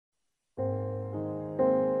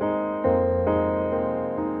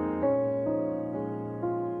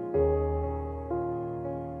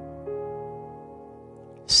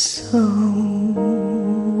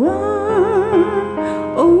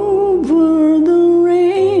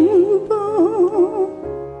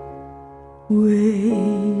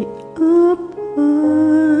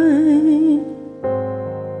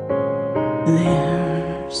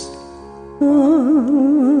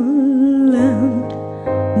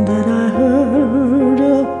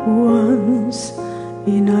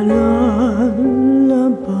in a lullaby.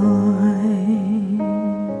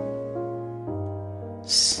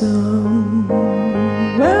 Somewhere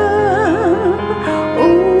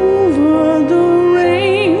over the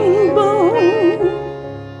rainbow,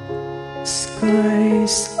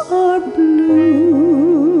 skies are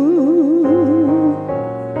blue,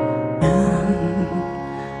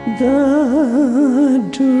 and the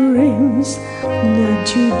dreams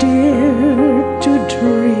that you dare to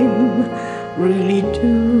dream really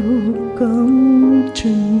do come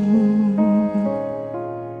true.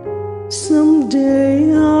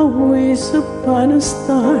 Someday I'll wish upon a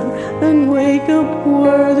star and wake up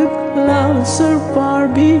where the clouds are far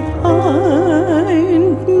behind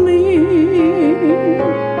me,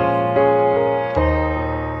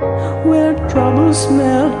 where troubles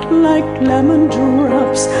melt like lemon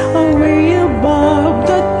drops away above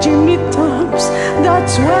the chimney tops.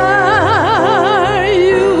 That's where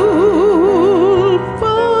you'll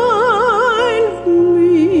find me.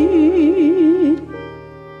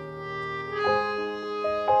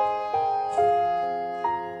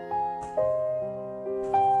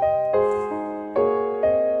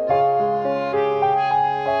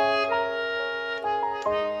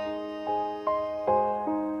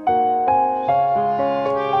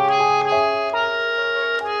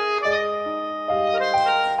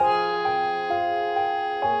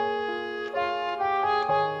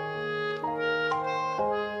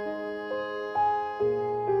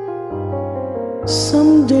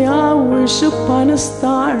 Someday I'll wish upon a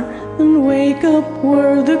star and wake up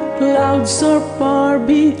where the clouds are far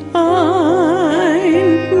behind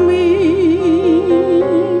me,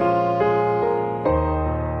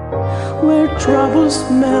 where troubles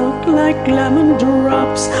melt like lemon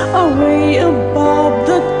drops away above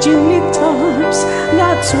the chimney tops.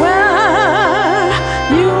 That's where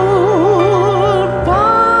you'll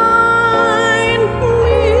find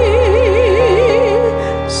me.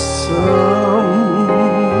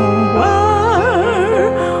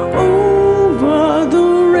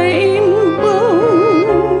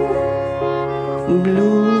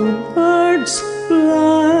 Bluebirds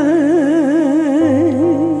fly,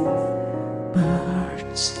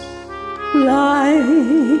 birds fly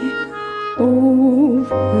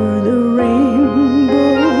over the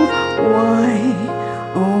rainbow. Why,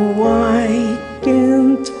 oh why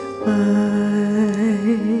can't I?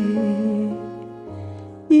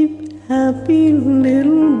 If happy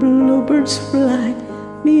little bluebirds fly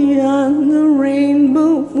beyond the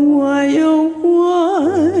rainbow, why, oh